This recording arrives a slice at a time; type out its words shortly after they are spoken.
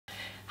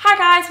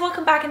Hi guys,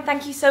 welcome back and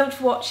thank you so much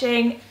for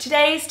watching.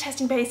 Today's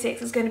testing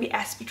basics is going to be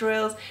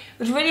espadrilles. It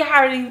was really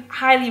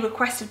highly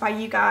requested by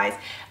you guys,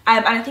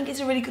 and I think it's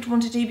a really good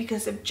one to do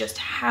because of just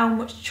how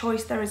much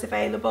choice there is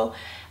available.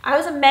 I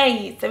was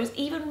amazed, there was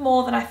even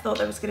more than I thought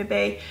there was going to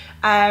be,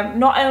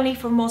 not only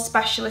from more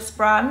specialist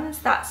brands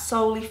that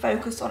solely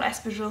focus on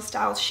espadrille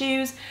style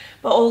shoes,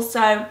 but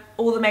also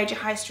all the major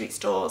high street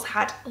stores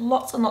had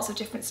lots and lots of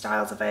different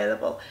styles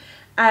available.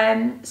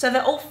 So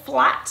they're all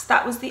flat.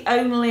 That was the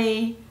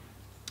only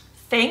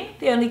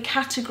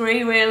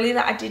category really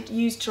that I did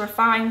use to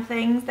refine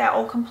things. They're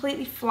all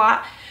completely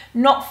flat,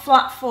 not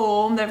flat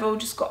form, they've all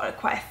just got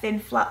quite a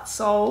thin flat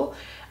sole.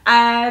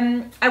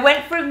 I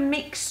went for a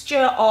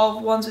mixture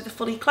of ones with a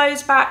fully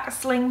closed back, a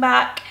sling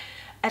back,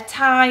 a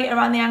tie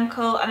around the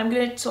ankle, and I'm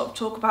going to sort of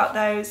talk about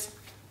those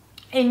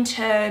in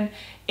turn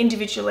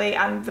individually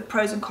and the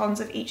pros and cons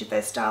of each of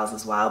those styles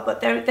as well, but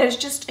there's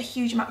just a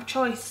huge amount of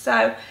choice.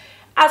 So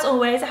as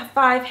always, I have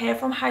 5 here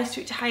from high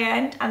street to high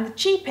end, and the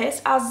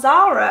cheapest are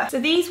ZARA. So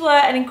these were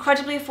an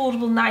incredibly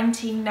affordable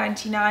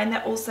 $19.99.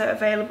 They're also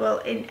available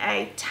in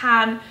a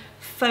tan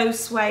faux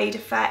suede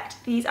effect.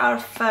 These are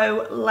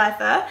faux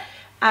leather,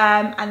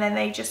 and then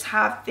they just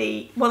have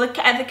the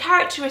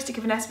characteristic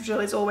of an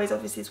espadrille is always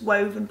obviously this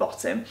woven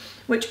bottom,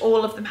 which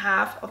all of them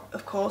have,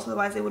 of course,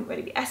 otherwise they wouldn't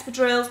really be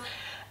espadrilles.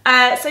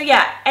 So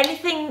yeah,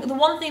 the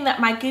one thing that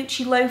my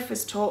Gucci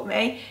loafers taught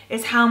me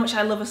is how much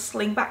I love a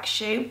slingback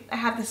shoe. I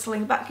have the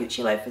slingback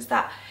Gucci loafers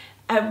that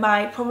are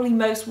my probably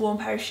most worn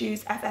pair of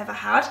shoes I've ever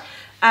had.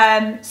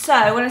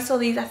 So when I saw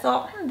these, I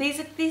thought,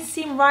 these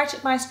seem right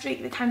up my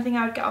street, the kind of thing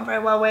I would get on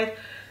very well with.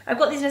 I've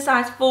got these in a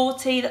size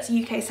 40, that's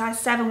a UK size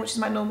 7, which is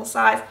my normal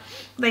size.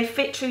 They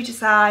fit true to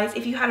size.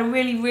 If you had a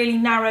really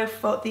narrow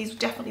foot, these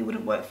definitely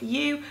wouldn't work for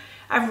you.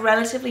 I have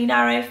relatively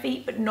narrow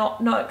feet, but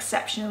not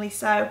exceptionally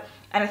so.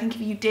 And I think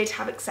if you did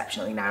have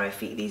exceptionally narrow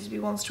feet, these would be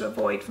ones to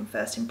avoid from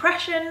first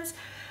impressions.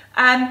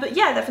 But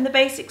yeah, they're from the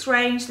basics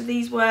range, so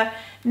these were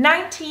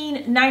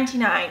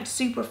 $19.99,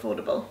 super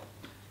affordable.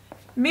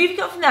 Moving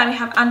up from there, we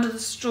have Under the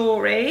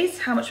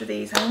Stories. How much were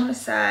these? I want to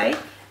say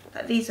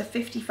that these are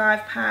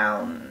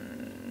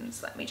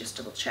 £55. Let me just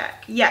double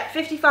check. Yeah,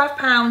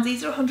 £55.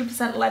 These are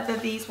 100% leather,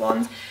 these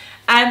ones.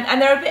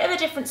 And they're a bit of a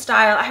different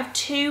style. I have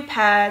 2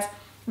 pairs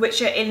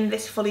which are in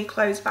this fully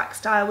closed back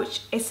style,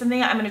 which is something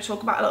that I'm going to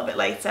talk about a little bit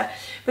later.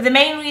 But the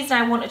main reason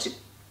I wanted to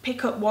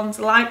pick up ones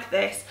like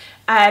this,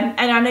 and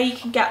I know you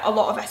can get a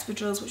lot of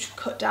espadrilles which are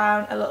cut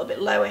down a little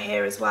bit lower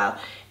here as well,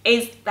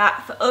 is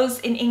that for us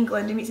in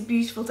England, I mean, it's a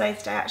beautiful day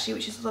today actually,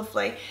 which is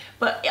lovely,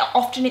 but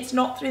often it's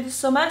not through the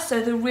summer,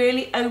 so the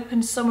really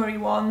open summery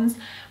ones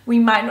we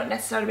might not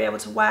necessarily be able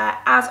to wear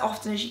as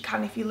often as you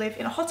can if you live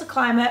in a hotter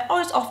climate, or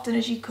as often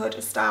as you could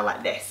a style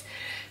like this.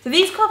 So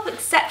these come up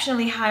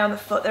exceptionally high on the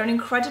foot. They're an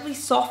incredibly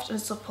soft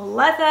and supple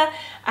leather,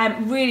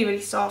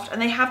 really soft,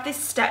 and they have this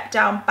step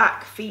down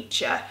back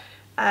feature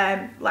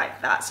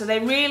like that. So they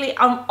really,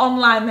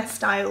 online they're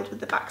styled with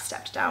the back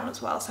stepped down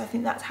as well. So I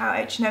think that's how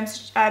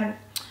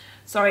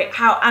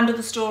how Under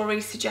the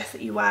Stories suggests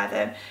that you wear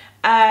them.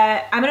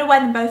 I'm going to wear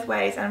them both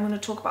ways, and I'm going to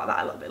talk about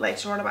that a little bit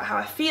later on about how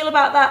I feel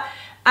about that.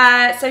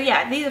 So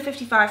yeah, these are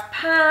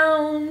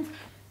 £55.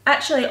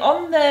 Actually,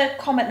 on the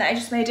comment that I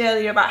just made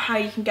earlier about how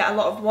you can get a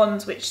lot of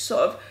ones which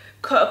sort of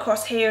cut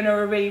across here and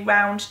are a really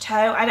round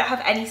toe, I don't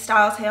have any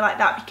styles here like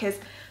that because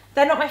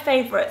they're not my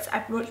favourites.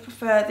 I much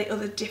prefer the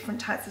other different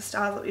types of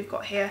styles that we've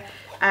got here.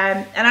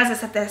 And as I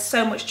said, there's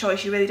so much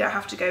choice, you really don't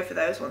have to go for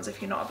those ones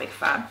if you're not a big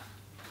fan.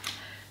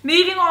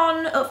 Moving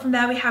on up from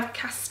there, we have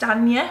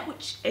CASTANER,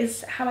 which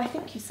is how I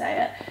think you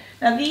say it.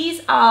 Now these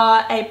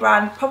are a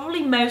brand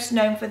probably most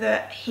known for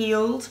the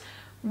heeled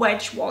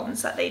wedge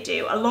ones that they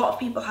do. A lot of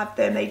people have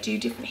them. They do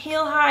different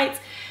heel heights.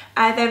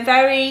 They're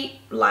very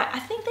light. I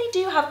think they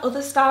do have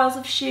other styles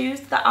of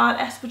shoes that aren't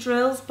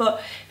espadrilles,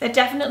 but they're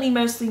definitely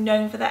mostly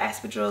known for their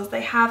espadrilles.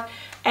 They have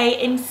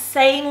a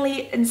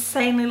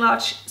insanely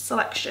large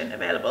selection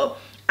available.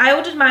 I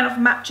ordered mine off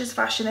Matches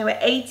Fashion. They were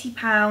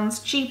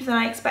 £80, cheaper than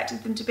I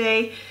expected them to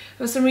be.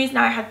 For some reason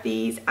I had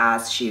these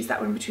as shoes that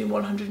were in between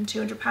 £100 and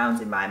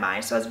 £200 in my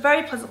mind, so I was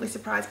very pleasantly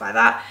surprised by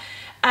that.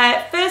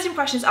 First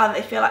impressions are that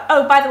they feel like,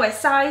 oh, by the way,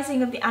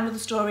 sizing of the Under the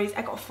Stories,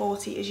 I got a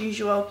 40 as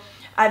usual.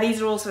 These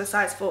are also a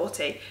size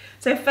 40.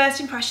 So first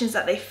impressions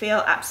that they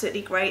feel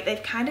absolutely great.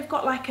 They've kind of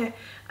got like a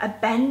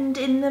bend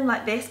in them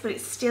like this, but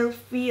it still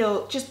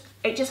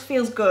it just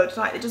feels good.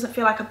 Like it doesn't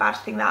feel like a bad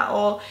thing at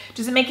all. It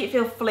doesn't make it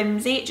feel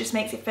flimsy. It just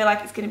makes it feel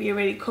like it's going to be a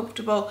really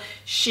comfortable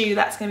shoe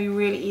that's going to be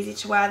really easy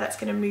to wear, that's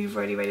going to move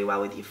really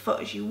well with your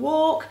foot as you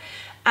walk.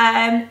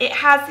 It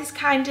has this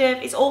kind of,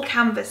 it's all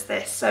canvas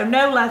this, so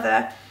no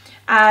leather.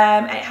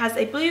 It has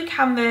a blue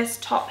canvas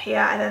top here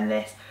and then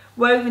this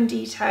woven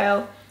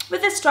detail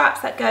with the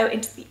straps that go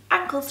into the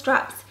ankle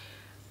straps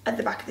at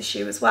the back of the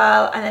shoe as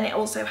well, and then it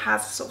also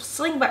has a sort of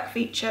slingback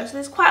feature, so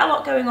there's quite a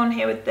lot going on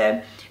here with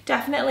them.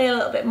 Definitely a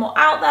little bit more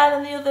out there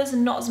than the others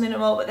and not as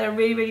minimal, but they're a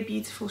really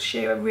beautiful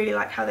shoe. I really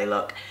like how they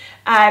look.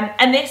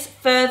 And this,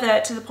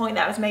 further to the point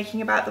that I was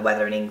making about the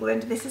weather in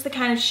England, this is the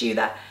kind of shoe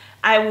that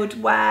I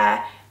would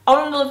wear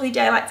on a lovely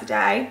day like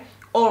today,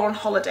 or on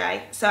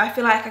holiday. So I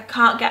feel like I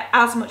can't get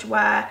as much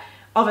wear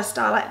of a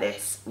style like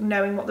this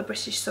knowing what the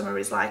British summer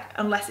is like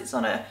unless it's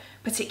on a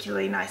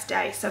particularly nice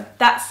day. So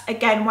that's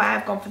again why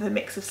I've gone for the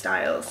mix of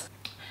styles.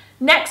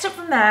 Next up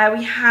from there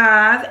we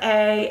have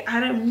a,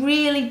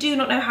 I do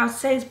not know how to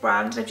say this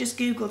brand, I've just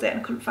googled it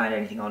and couldn't find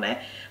anything on it.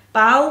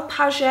 Ball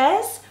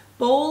Pages,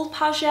 Ball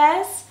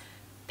Pages,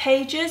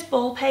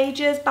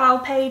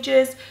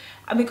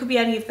 I mean, it could be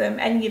any of them,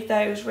 any of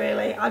those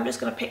really. I'm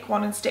just going to pick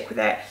one and stick with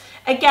it.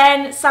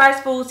 Again, size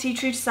 40,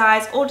 true to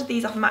size, ordered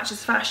these off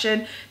Matches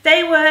Fashion.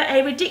 They were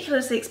a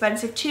ridiculously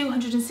expensive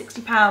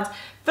 £260.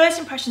 First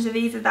impressions of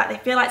these are that they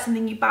feel like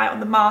something you buy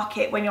on the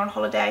market when you're on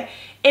holiday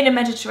in a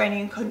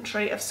Mediterranean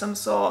country of some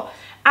sort.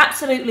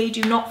 Absolutely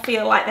do not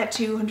feel like they're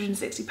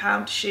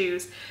 £260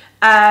 shoes.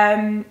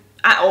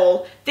 At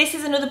all. This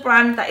is another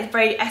brand that is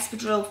very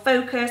espadrille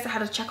focused. I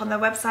had a check on their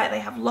website. They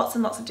have lots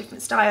and lots of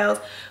different styles,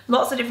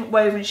 lots of different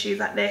woven shoes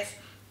like this.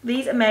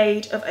 These are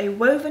made of a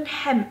woven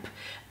hemp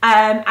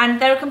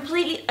and they're a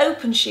completely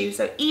open shoe,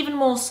 so even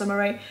more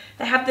summery.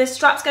 They have the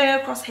straps going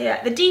across here.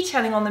 The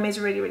detailing on them is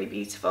really, really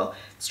beautiful.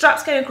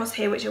 Straps going across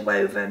here which are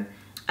woven,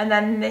 and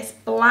then this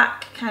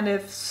black kind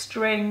of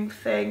string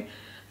thing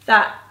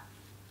that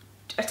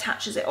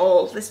attaches it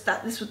all. This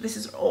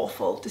is an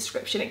awful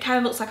description. It kind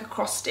of looks like a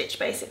cross stitch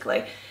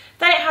basically.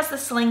 Then it has the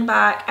sling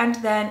back, and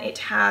then it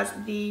has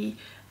the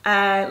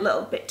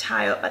little bit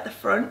tie up at the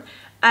front.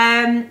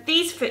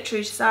 These fit true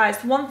to size.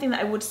 The one thing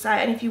that I would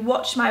say, and if you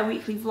watch my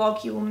weekly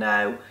vlog you will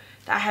know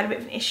that I had a bit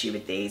of an issue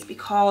with these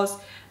because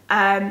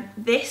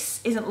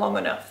this isn't long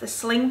enough. The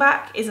sling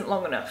back isn't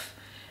long enough,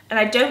 and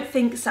I don't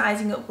think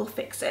sizing up will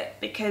fix it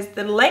because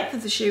the length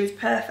of the shoe is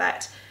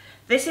perfect.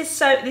 This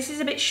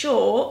is a bit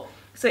short,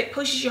 so it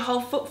pushes your whole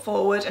foot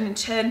forward and in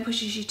turn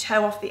pushes your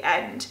toe off the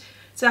end.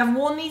 So I've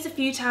worn these a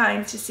few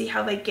times to see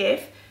how they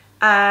give,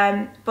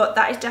 but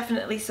that is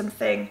definitely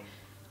something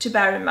to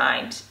bear in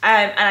mind.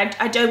 And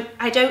I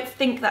don't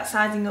think that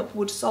sizing up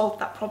would solve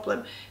that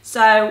problem.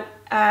 So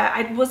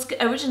I was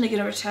originally going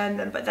to return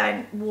them, but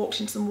then walked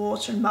into some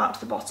water and marked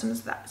the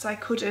bottoms, so I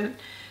couldn't.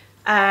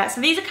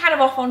 So these are kind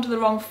of off onto the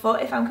wrong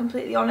foot, if I'm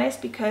completely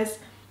honest, because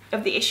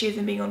of the issue of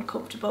them being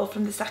uncomfortable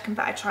from the second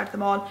that I tried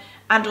them on,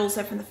 and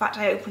also from the fact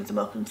I opened them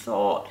up and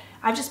thought,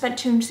 I've just spent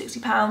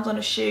 £260 on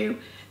a shoe.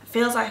 It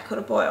feels like I could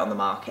have bought it on the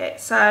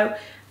market. So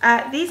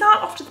these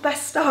aren't off to the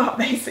best start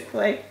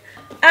basically.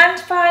 And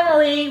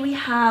finally we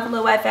have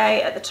LOEWE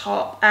at the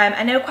top.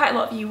 I know quite a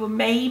lot of you were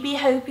maybe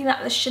hoping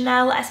that the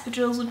Chanel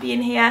espadrilles would be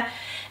in here.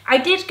 I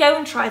did go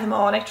and try them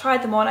on. I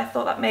tried them on. I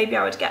thought that maybe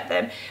I would get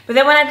them. But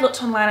then when I'd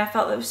looked online, I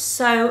felt there was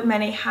so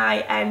many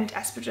high-end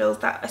espadrilles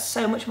that are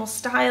so much more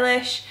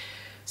stylish,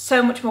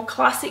 so much more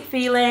classic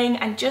feeling,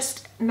 and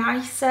just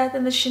nicer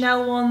than the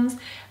Chanel ones.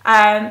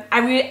 I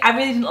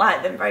really didn't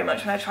like them very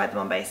much when I tried them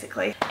on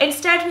basically.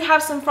 Instead we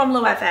have some from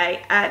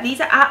LOEWE. These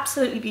are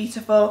absolutely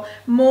beautiful,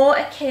 more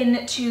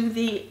akin to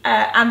the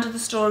And Other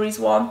Stories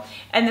one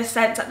in the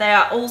sense that they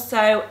are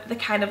also the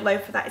kind of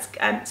loafer that is,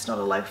 it's not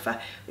a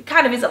loafer, it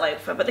kind of is a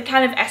loafer, but the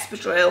kind of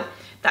espadrille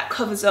that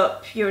covers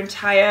up your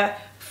entire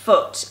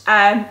foot.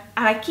 And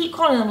I keep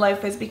calling them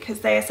loafers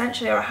because they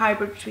essentially are a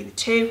hybrid between the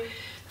two.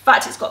 The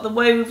fact it's got the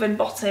woven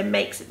bottom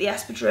makes it the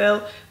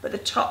espadrille, but the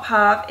top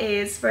half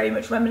is very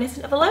much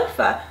reminiscent of a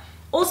loafer.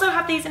 Also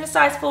have these in a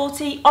size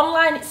 40.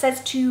 Online it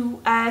says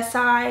to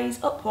size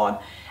up one.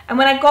 And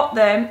when I got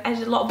them, I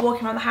did a lot of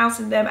walking around the house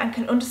in them and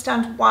can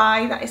understand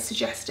why that is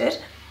suggested.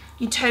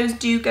 Your toes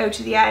do go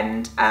to the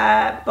end,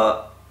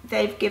 but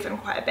they've given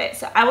quite a bit.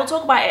 So I will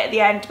talk about it at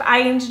the end, but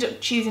I ended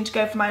up choosing to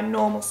go for my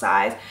normal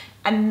size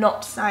and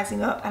not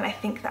sizing up, and I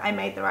think that I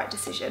made the right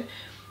decision.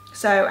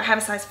 So I have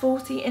a size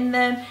 40 in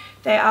them.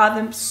 They are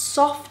the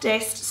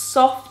softest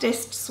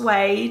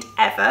suede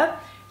ever.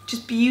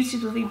 Just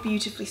beautifully,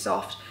 beautifully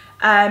soft.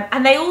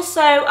 And they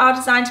also are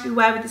designed to be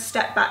wear with the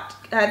step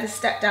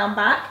down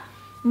back.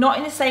 Not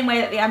in the same way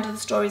that the And Other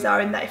Stories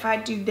are, in that if I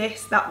do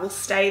this, that will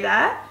stay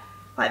there,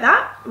 like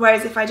that.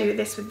 Whereas if I do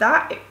this with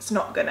that, it's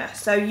not gonna.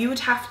 So you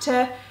would have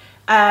to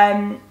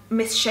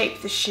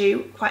misshape the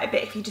shoe quite a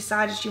bit if you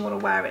decided you want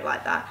to wear it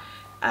like that.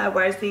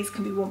 Whereas these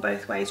can be worn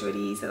both ways really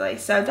easily.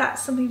 So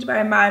that's something to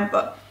bear in mind,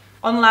 but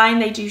online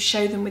they do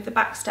show them with the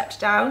back stepped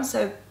down,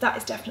 so that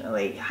is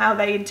definitely how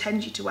they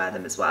intend you to wear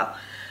them as well.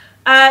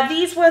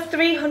 These were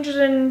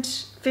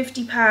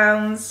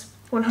 £350,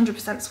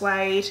 100%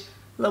 suede,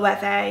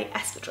 LOEWE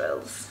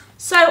espadrilles.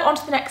 So on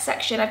to the next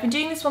section. I've been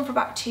doing this one for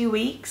about 2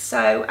 weeks,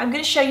 so I'm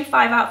going to show you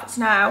 5 outfits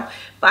now,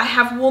 but I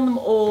have worn them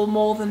all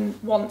more than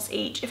once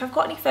each. If I've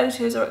got any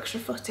photos or extra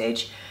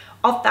footage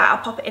of that, I'll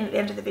pop it in at the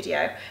end of the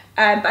video.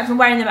 But I've been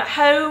wearing them at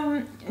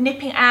home,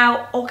 nipping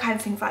out, all kinds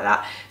of things like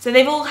that. So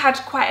they've all had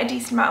quite a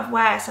decent amount of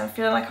wear, so I'm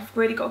feeling like I've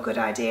really got a good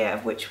idea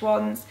of which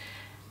ones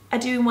are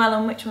doing well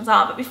and which ones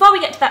aren't. But before we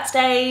get to that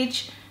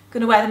stage, I'm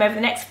going to wear them over the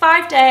next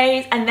 5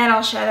 days and then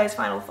I'll share those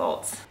final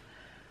thoughts.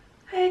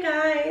 Hey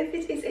guys,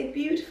 it is a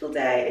beautiful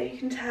day. As you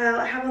can tell,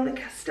 I have on the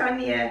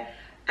CASTANER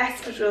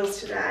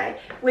espadrilles today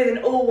with an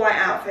all white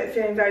outfit,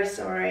 feeling very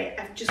sorry.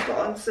 I've just got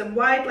on some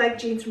wide leg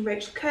jeans from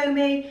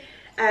COMEY,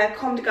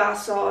 Comme des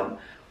Garçons,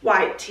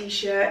 white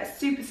t-shirt,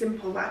 super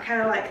simple, but I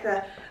kind of like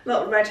the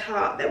little red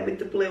heart then with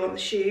the blue on the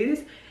shoes.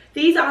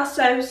 These are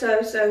so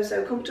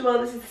comfortable.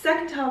 This is the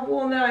second time I've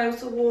worn them. I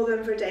also wore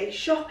them for a day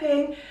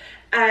shopping,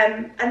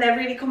 and they're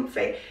really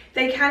comfy.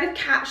 They kind of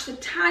catch the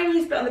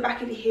tiniest bit on the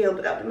back of your heel,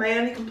 but that would be my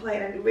only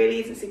complaint, and it really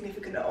isn't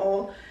significant at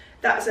all.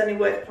 That's only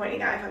worth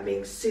pointing out if I'm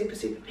being super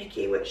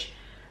picky, which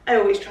I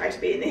always try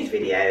to be in these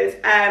videos,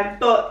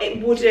 but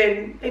it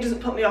doesn't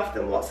put me off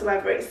them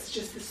whatsoever. It's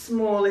just the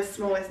smallest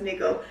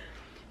niggle.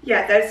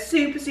 Yeah, they're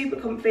super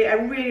comfy. I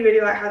really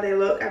like how they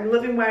look. I'm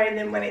loving wearing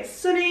them when it's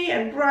sunny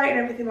and bright and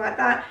everything like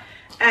that.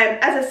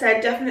 As I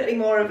said, definitely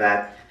more of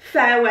a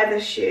fair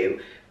weather shoe,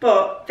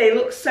 but they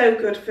look so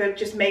good for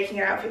just making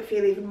an outfit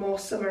feel even more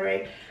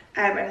summery.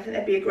 And I think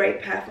they'd be a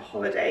great pair for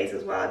holidays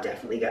as well. I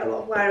definitely get a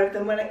lot of wear out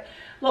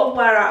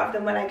of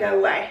them when I go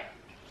away.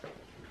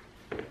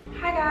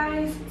 Hi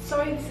guys,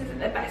 sorry this isn't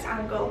the best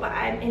angle, but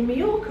I'm in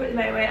Mallorca at the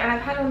moment and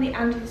I've had on the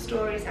Under the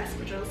Stories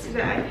Espadrilles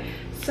today.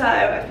 So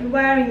I've been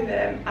wearing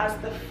them as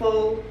the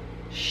full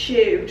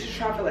shoe to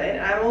travel in,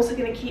 and I'm also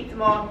going to keep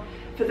them on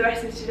for the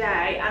rest of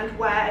today and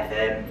wear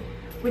them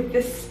with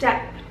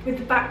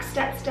the back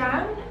steps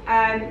down,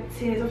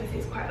 seeing as obviously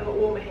it's quite a lot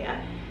warmer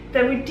here.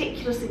 They're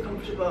ridiculously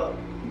comfortable,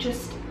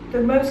 just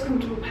the most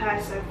comfortable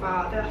pair so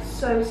far. They're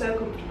so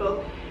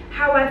comfortable.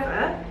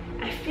 However,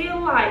 I feel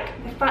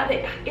like the fact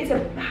that it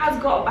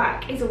has got a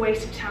back is a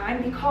waste of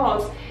time,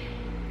 because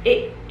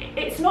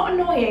it's not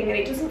annoying and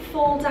it doesn't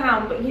fall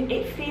down, but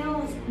it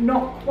feels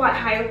not quite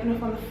high up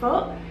enough on the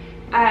foot,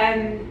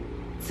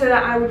 so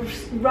that I would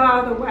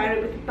rather wear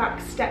it with the back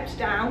stepped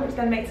down, which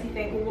then makes me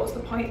think, well, what's the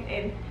point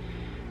in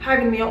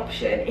having the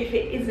option if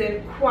it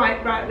isn't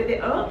quite right with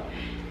it up?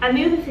 And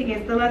the other thing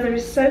is the leather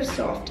is so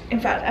soft. In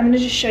fact, I'm going to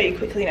just show you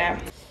quickly now.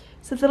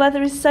 So the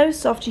leather is so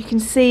soft, you can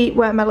see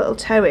where my little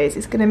toe is.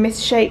 It's going to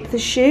misshape the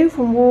shoe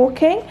from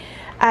walking.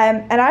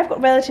 And I've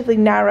got relatively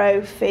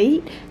narrow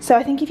feet, so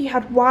I think if you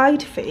had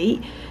wide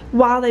feet,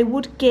 while they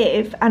would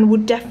give and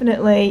would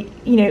definitely,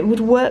 you know, it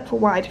would work for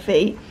wide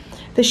feet,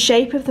 the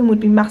shape of them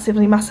would be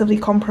massively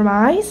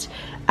compromised.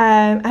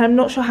 And I'm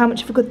not sure how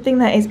much of a good thing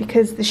that is,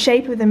 because the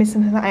shape of them is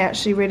something that I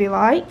actually really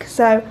like.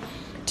 So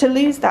to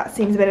lose that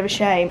seems a bit of a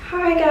shame.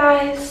 Hi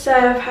guys, so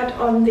I've had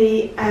on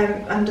the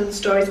Under the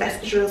Stories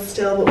Espadrilles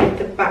still, but with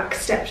the back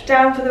stepped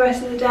down for the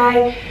rest of the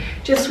day,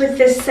 just with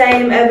this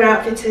same Urban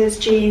Outfitters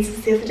jeans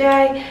as the other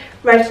day,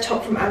 red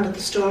top from Under the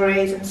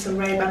Stories and some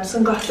Ray-Ban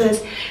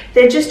sunglasses.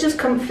 They're just as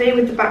comfy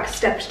with the back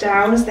stepped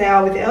down as they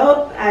are with it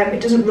up. It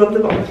doesn't rub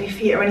the bottom of your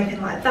feet or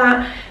anything like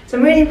that, so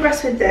I'm really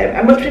impressed with them.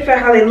 I much prefer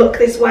how they look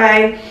this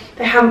way.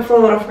 They haven't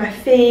fallen off my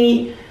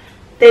feet.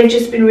 They've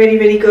just been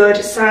really good,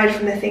 aside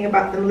from the thing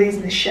about them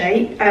losing the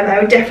shape. I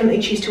would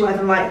definitely choose to wear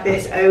them like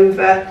this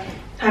over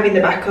having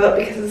the back up,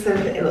 because I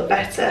think they look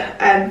better.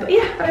 But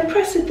yeah, I'm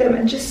impressed with them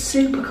and just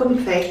super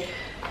comfy.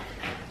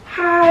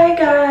 Hi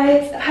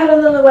guys, I had a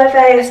little LOEWE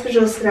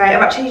Espadrilles today.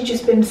 I've actually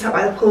just been sat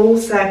by the pool,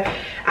 so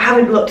I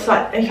haven't looked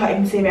like, you can't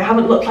even see me, I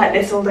haven't looked like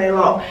this all day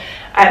long.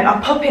 I'll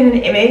pop in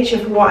an image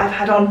of what I've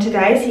had on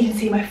today so you can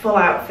see my full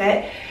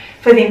outfit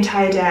for the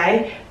entire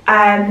day.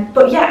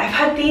 But yeah, I've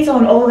had these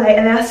on all day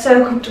and they're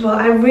so comfortable.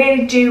 I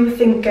really do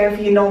think go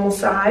for your normal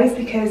size,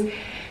 because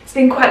it's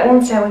been quite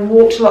warm today and we've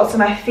walked a lot, so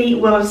my feet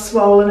will have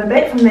swollen a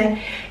bit from the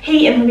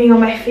heat and from being on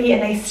my feet,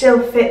 and they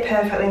still fit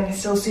perfectly and they're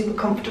still super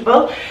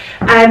comfortable.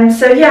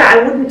 So yeah,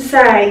 I wouldn't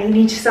say you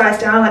need to size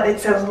down like they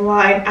said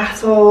online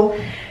at all.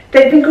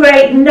 They've been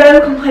great,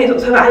 no complaints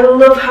whatsoever. I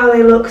love how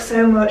they look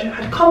so much. I've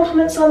had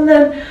compliments on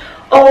them,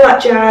 all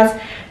that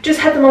jazz. Just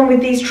had them on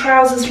with these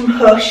trousers from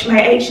Hush, my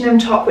H&M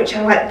top, which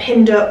I like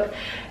pinned up,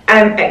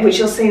 which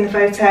you'll see in the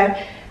photo.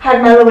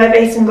 Had my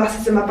LOEWE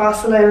sunglasses in my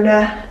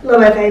Barcelona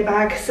LOEWE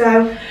bag.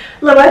 So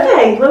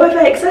LOEWE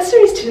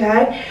accessories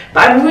today.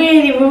 But I'm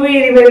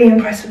really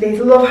impressed with these.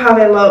 Love how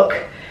they look.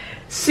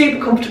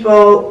 Super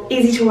comfortable,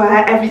 easy to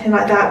wear, everything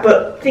like that.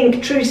 But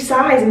think true to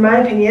size, in my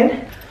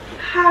opinion.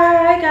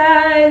 Hi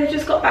guys, I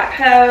just got back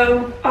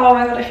home. Oh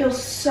my god, I feel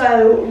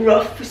so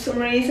rough for some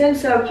reason,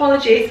 so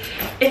apologies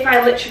if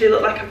I literally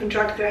look like I've been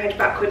dragged through a hedge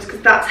backwards, because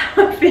that's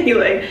how I'm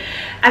feeling.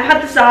 I've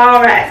had the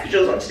ZARA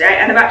Espadrilles on today,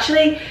 and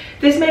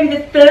this may be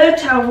the third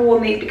time I've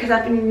worn these because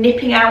I've been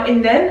nipping out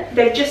in them.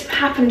 They've just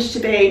happened to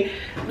be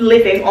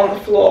living on the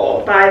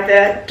floor by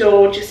the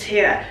door just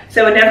here,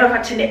 so whenever I've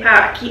had to nip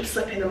out I keep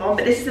slipping them on,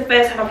 but this is the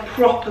first time I've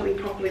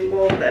properly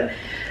worn them.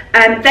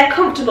 They're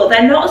comfortable.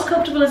 They're not as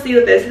comfortable as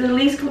the others. They're the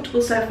least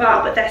comfortable so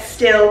far, but they're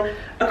still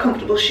a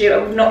comfortable shoe. I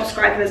would not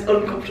describe them as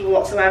uncomfortable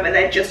whatsoever.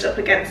 They're just up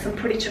against some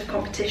pretty tough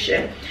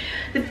competition.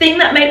 The thing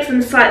that makes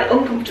them slightly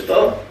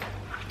uncomfortable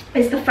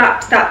is the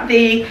fact that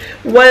the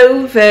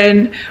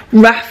woven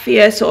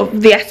raffia, sort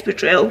of the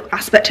espadrille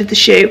aspect of the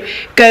shoe,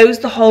 goes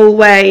the whole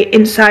way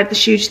inside the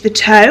shoe to the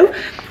toe.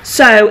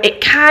 So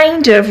it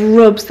kind of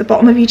rubs the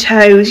bottom of your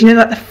toes, you know,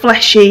 like the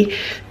fleshy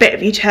bit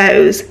of your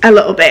toes a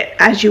little bit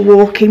as you're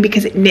walking,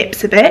 because it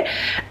nips a bit.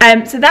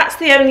 So that's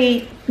the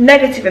only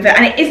negative of it,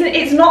 and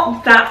it's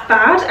not that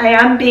bad. I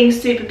am being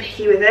super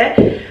picky with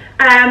it.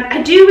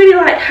 I do really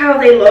like how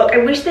they look. I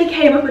wish they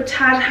came up a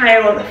tad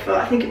higher on the foot.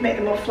 I think it'd make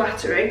them more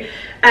flattering.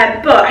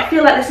 But I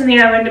feel like that's something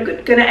I'm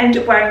going to end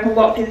up wearing a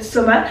lot through the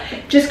summer,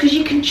 just because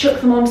you can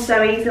chuck them on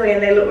so easily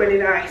and they look really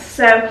nice.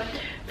 So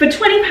for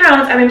 £20,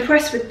 I'm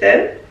impressed with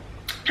them.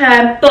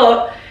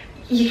 But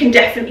you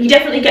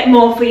definitely get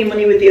more for your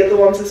money with the other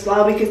ones as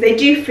well, because they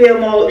do feel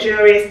more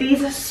luxurious.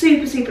 These are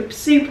super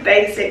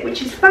basic,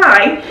 which is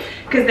fine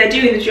because they're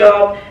doing the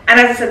job, and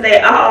as I said, they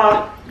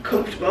are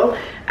comfortable.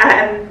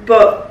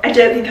 But I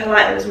don't think I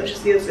like them as much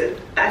as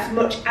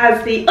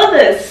the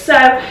others. So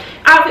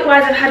outfit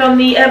wise, I've had on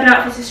the Urban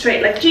Outfitters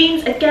straight leg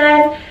jeans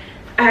again,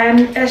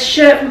 a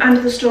shirt from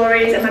Under the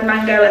Stories, and my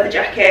mango leather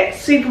jacket.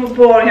 Super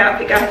boring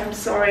outfit, guys, I'm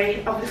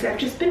sorry. Obviously I've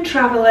just been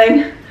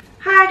travelling.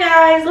 Hi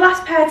guys,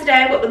 last pair today.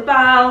 I've got the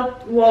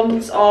Bal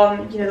ones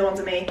on, you know, the ones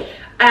I mean.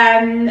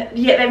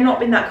 Yeah, they've not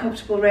been that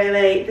comfortable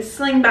really. The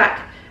sling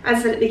back, as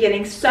I said at the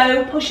beginning,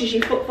 so pushes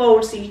your foot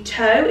forward, so your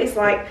toe is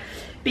like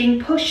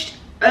being pushed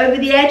over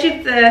the edge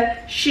of the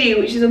shoe,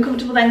 which is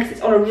uncomfortable then because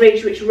it's on a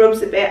ridge which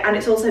rubs a bit, and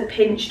it's also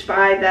pinched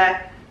by the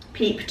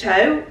peep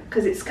toe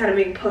because it's kind of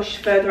being pushed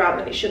further out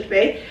than it should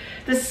be.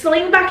 The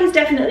sling back is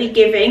definitely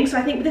giving, so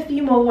I think with a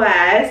few more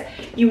wears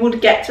you would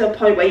get to a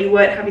point where you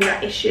weren't having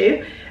that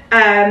issue.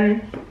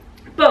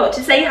 But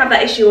to say you have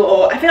that issue at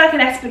all, I feel like an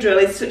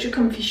espadrille is such a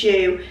comfy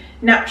shoe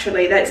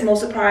naturally that it's more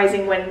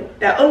surprising when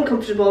they're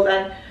uncomfortable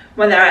than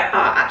when they are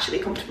actually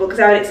comfortable, because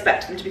I would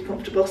expect them to be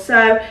comfortable.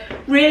 So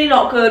really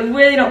not good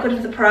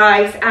for the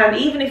price, and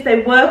even if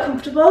they were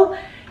comfortable,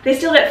 they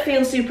still don't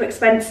feel super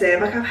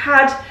expensive. Like, I've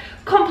had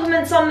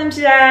compliments on them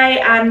today,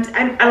 and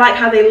I like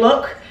how they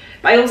look,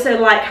 but I also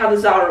like how the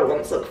Zara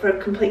ones look for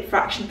a complete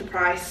fraction of the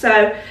price.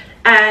 So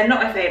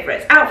not my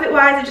favourites. Outfit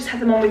wise, I just had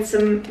them on with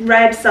some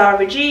red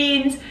ZARA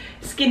jeans,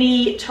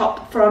 skinny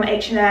top from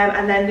H&M,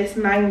 and then this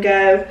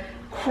mango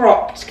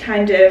cropped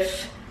kind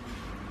of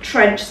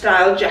trench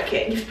style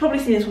jacket. You've probably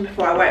seen this one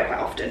before, I wear it quite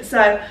often.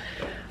 So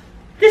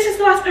this is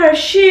the last pair of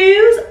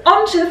shoes.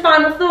 On to the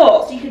final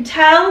thoughts. You can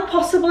tell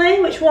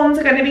possibly which ones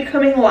are going to be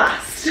coming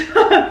last.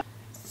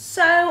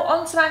 So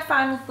on to my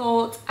final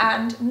thoughts,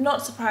 and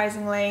not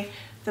surprisingly,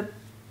 the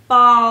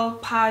Bal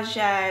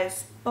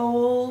Pages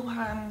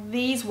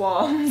these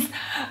ones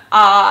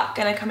are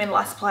going to come in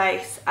last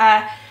place.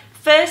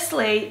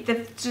 Firstly,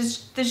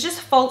 there's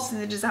just faults in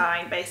the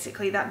design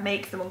basically that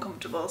make them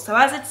uncomfortable. So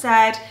as it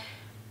said,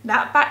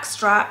 that back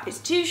strap is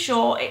too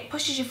short, it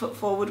pushes your foot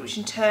forward, which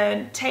in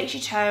turn takes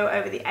your toe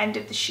over the end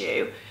of the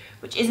shoe,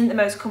 which isn't the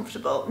most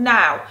comfortable.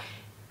 Now,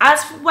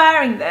 as for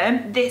wearing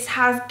them, this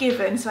has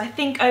given, so I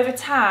think over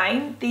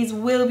time these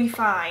will be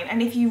fine.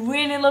 And if you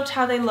really loved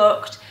how they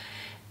looked,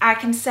 I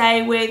can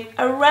say with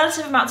a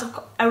relative amount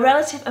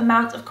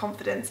of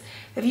confidence,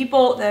 if you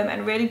bought them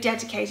and really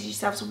dedicated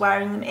yourself to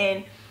wearing them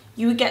in,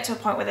 you would get to a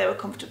point where they were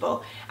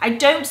comfortable. I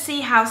don't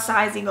see how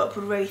sizing up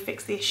would really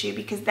fix the issue,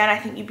 because then I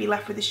think you'd be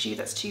left with a shoe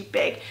that's too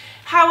big.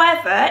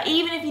 However,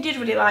 even if you did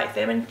really like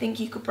them and think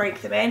you could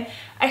break them in,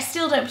 I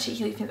still don't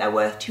particularly think they're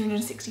worth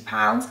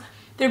 £260.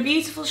 They're a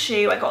beautiful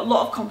shoe. I got a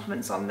lot of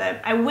compliments on them.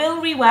 I will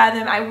rewear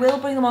them. I will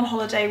bring them on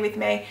holiday with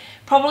me,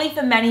 probably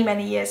for many,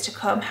 many years to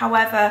come.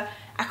 However,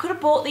 I could have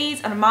bought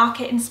these on a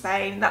market in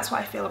Spain. That's what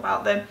I feel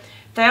about them.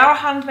 They are a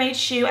handmade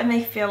shoe and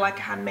they feel like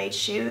a handmade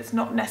shoe. That's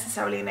not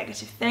necessarily a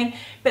negative thing,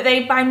 but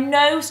they by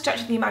no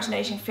stretch of the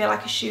imagination feel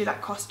like a shoe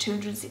that costs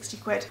 260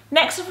 quid.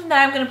 Next up from there,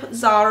 I'm going to put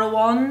Zara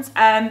ones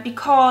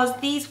because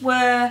these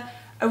were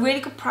a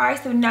really good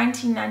price. They were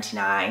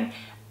 £19.99.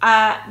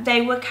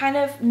 They were kind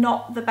of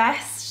not the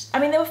best. I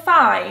mean, they were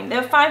fine. They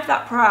were fine for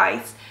that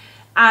price.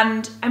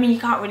 And I mean, you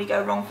can't really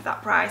go wrong for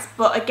that price,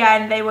 but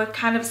again, they were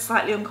kind of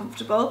slightly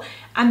uncomfortable,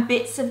 and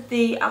bits of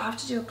the, I'll have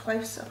to do a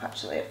close-up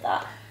actually of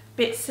that,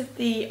 bits of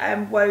the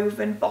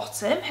woven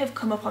bottom have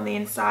come up on the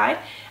inside.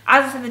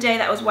 As I said the day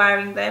that I was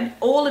wearing them,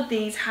 all of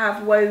these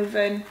have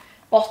woven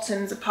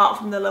bottoms apart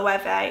from the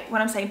LOEWE.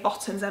 When I'm saying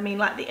bottoms, I mean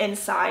like the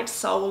inside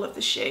sole of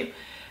the shoe.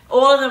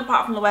 All of them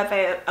apart from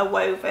LOEWE are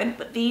woven,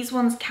 but these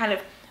ones kind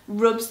of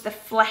rubs the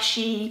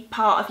fleshy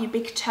part of your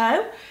big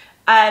toe.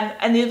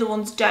 And the other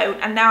ones don't,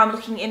 and now I'm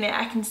looking in it,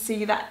 I can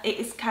see that it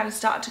is kind of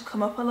starting to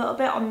come up a little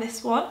bit on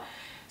this one.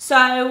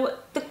 So,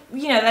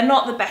 you know, they're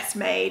not the best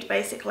made,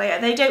 basically.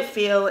 They don't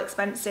feel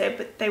expensive,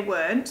 but they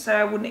weren't, so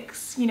I wouldn't,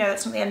 you know,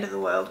 that's not the end of the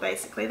world,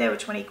 basically. They were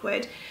 20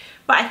 quid,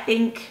 but I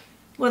think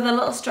with a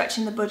little stretch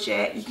in the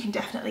budget, you can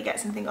definitely get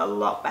something a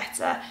lot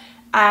better.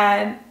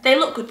 They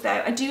look good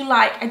though. I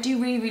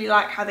do really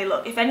like how they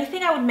look. If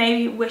anything, I would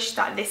maybe wish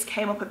that this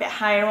came up a bit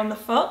higher on the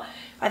foot.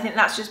 I think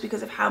that's just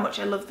because of how much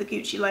I love the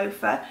Gucci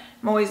loafer.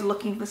 I'm always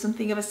looking for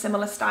something of a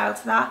similar style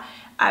to that.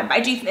 But I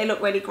do think they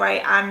look really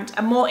great and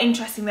are more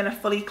interesting than a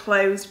fully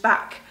closed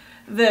back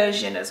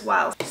version as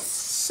well.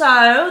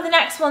 So the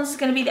next ones is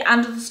going to be the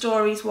Under the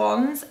Stories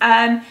ones.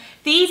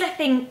 These I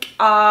think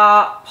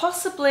are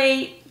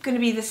possibly going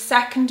to be the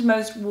second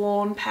most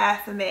worn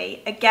pair for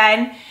me.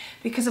 Again,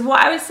 because of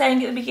what I was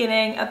saying at the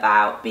beginning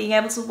about being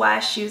able to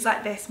wear shoes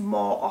like this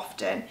more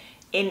often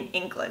in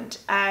England.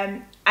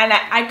 And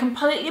I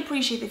completely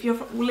appreciate if you're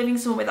living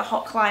somewhere with a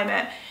hot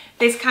climate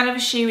This kind of a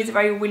shoe is a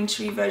very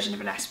wintry version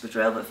of an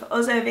espadrille, but for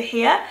us over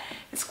here,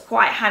 it's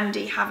quite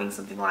handy having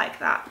something like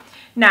that.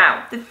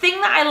 Now, the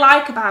thing that I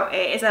like about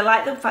it is I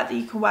like the fact that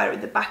you can wear it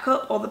with the back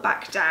up or the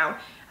back down.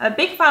 I'm a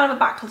big fan of a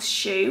backless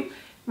shoe.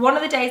 One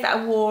of the days that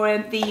I wore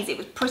these, it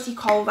was pretty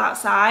cold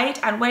outside,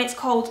 and when it's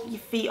cold, your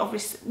feet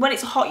obviously, when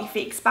it's hot, your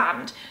feet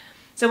expand.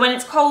 So when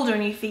it's colder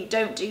and your feet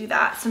don't do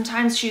that,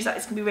 sometimes shoes like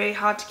this can be really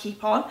hard to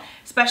keep on,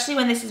 especially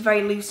when this is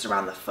very loose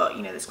around the foot.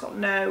 You know, there's got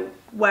no,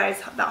 where is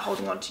that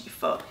holding onto your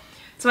foot?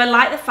 So I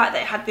like the fact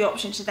that it had the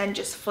option to then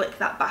just flick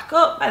that back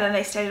up, and then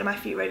they stayed on my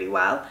feet really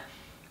well.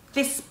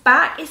 This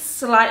back is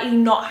slightly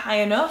not high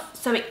enough,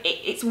 so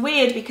it's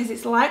weird because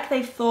it's like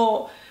they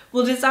thought,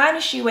 we'll design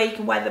a shoe where you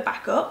can wear the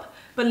back up,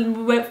 but we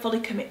won't fully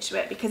commit to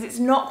it because it's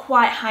not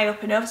quite high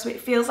up enough, so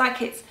it feels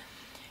like it's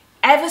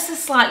ever so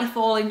slightly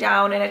falling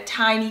down in a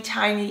tiny,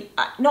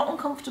 not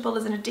uncomfortable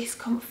as in a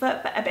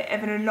discomfort, but a bit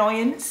of an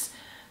annoyance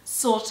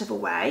sort of a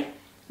way.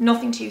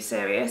 Nothing too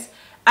serious.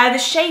 The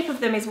shape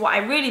of them is what I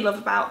really love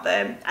about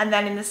them, and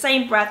then in the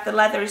same breath, the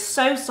leather is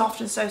so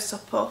soft and so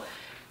supple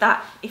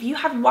that if you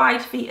had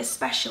wide feet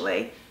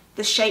especially,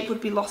 the shape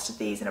would be lost of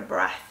these in a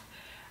breath.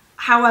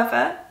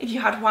 However, if you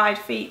had wide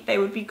feet, they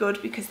would be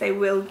good because they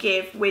will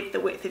give with the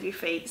width of your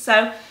feet.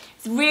 So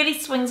it really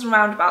swings and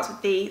roundabouts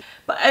with these.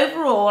 But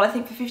overall, I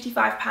think for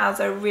 £55,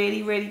 they're a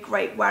really, really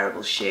great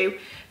wearable shoe.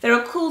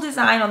 They're a cool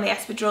design on the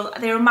espadrille.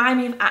 They remind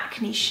me of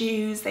Acne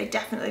shoes. They're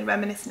definitely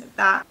reminiscent of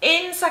that.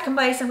 In second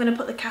place, I'm going to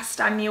put the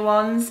Castaner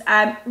ones.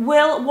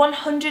 Will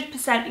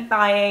 100% be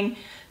buying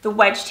the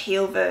wedged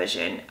heel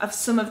version of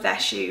some of their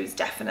shoes,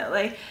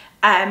 definitely.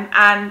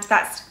 And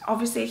that's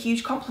obviously a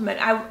huge compliment.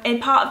 In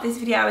part of this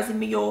video, I was in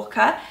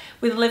Mallorca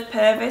with Liv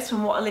Purvis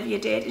from What Olivia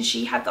Did, and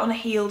she had on a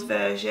heeled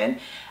version,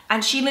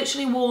 and she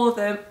literally wore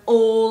them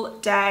all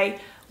day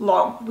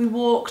long. We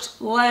walked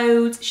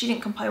loads. She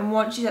didn't complain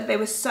once. She said they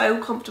were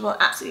so comfortable,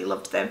 absolutely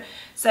loved them.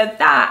 So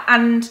that,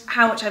 and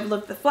how much I've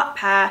loved the flat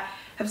pair,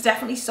 has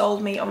definitely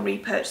sold me on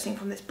repurchasing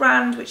from this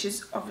brand, which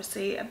is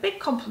obviously a big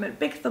compliment,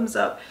 big thumbs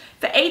up.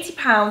 For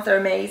 £80, they're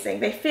amazing.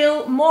 They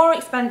feel more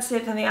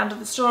expensive than the End of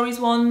the Stories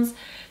ones.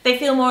 They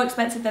feel more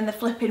expensive than the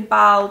flipping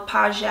Bal,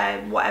 Page,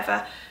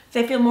 whatever.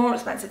 They feel more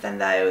expensive than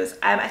those.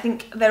 I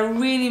think they're a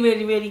really,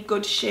 really, really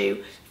good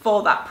shoe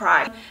for that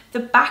price. The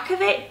back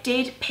of it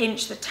did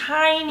pinch the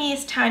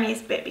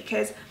tiniest bit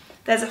because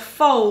there's a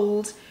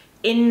fold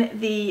in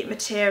the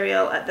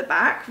material at the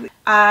back.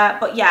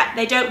 But yeah,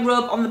 they don't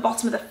rub on the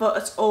bottom of the foot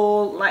at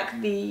all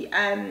like the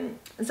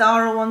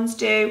ZARA ones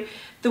do.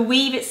 The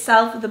weave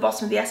itself at the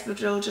bottom of the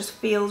espadrille just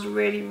feels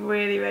really,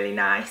 really, really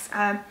nice.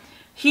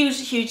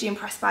 Hugely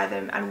impressed by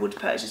them and would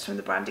purchase from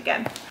the brand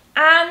again.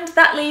 And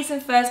that leaves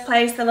in first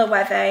place the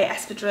LOEWE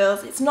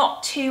espadrilles. It's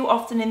not too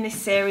often in this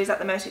series that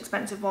the most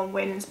expensive one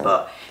wins,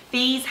 but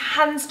these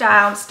hands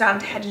down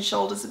stand head and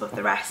shoulders above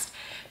the rest.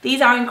 These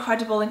are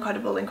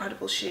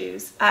incredible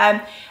shoes.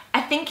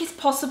 I think it's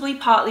possibly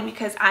partly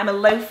because I'm a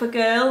loafer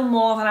girl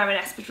more than I'm an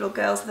espadrille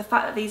girl, so the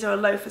fact that these are a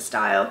loafer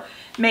style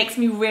makes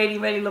me really,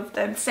 really love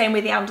them. Same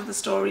with the End of the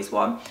Stories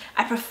one.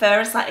 I prefer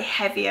a slightly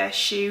heavier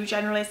shoe,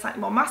 generally a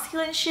slightly more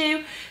masculine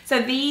shoe,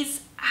 so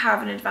these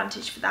have an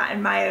advantage for that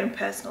in my own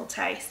personal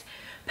taste.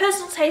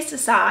 Personal taste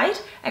aside,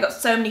 I got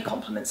so many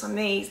compliments on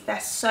these. They're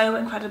so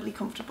incredibly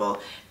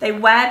comfortable. They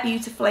wear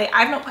beautifully.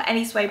 I've not put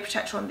any suede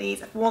protector on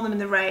these. I've worn them in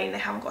the rain. They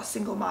haven't got a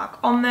single mark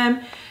on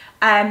them.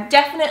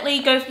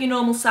 Definitely go for your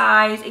normal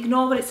size.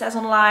 Ignore what it says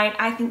online.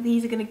 I think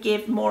these are going to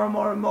give more and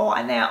more,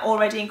 and they are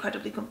already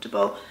incredibly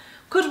comfortable.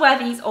 Could wear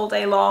these all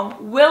day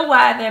long. Will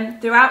wear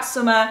them throughout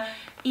summer.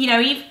 You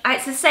know,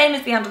 it's the same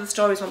as the End of the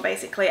Stories one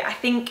basically. I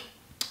think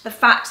the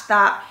fact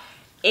that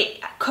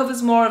it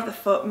covers more of the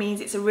foot means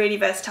it's a really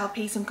versatile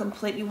piece and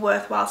completely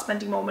worthwhile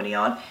spending more money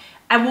on.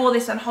 I wore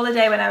this on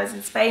holiday when I was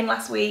in Spain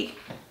last week.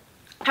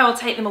 I will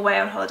take them away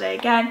on holiday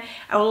again.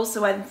 I will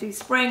also wear them through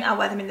spring. I'll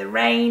wear them in the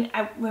rain.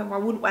 Well, I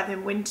wouldn't wear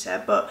them in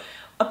winter, but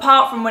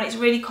apart from when it's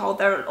really cold,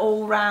 they're an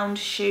all-round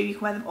shoe. You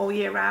can wear them all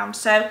year round.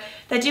 So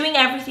they're doing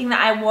everything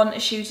that I want a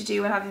shoe to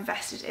do when I've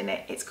invested in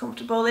it. It's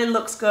comfortable, it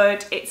looks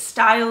good, it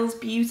styles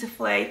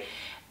beautifully.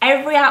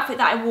 Every outfit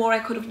that I wore, I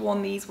could have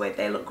worn these with.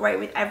 They look great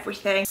with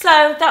everything.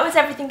 So that was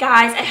everything,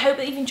 guys. I hope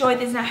that you've enjoyed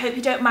this, and I hope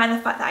you don't mind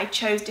the fact that I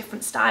chose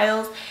different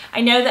styles.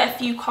 I know that a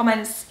few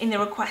comments in the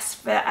request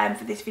for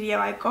this video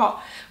I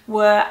got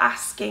were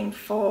asking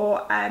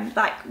for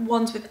like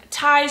ones with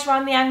ties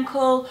around the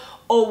ankle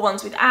or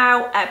ones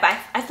without, but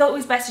I thought it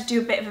was best to do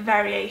a bit of a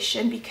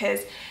variation because,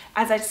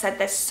 as I said,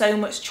 there's so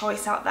much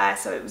choice out there,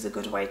 so it was a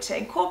good way to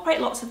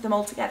incorporate lots of them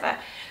all together.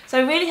 So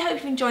I really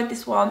hope you enjoyed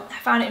this one. I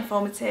found it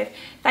informative.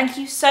 Thank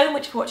you so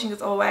much for watching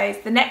as always.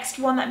 The next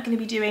one that I'm going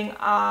to be doing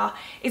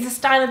is a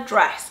style of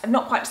dress. I've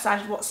not quite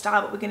decided what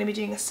style, but we're going to be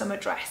doing a summer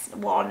dress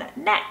one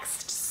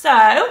next.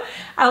 So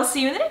I'll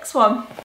see you in the next one.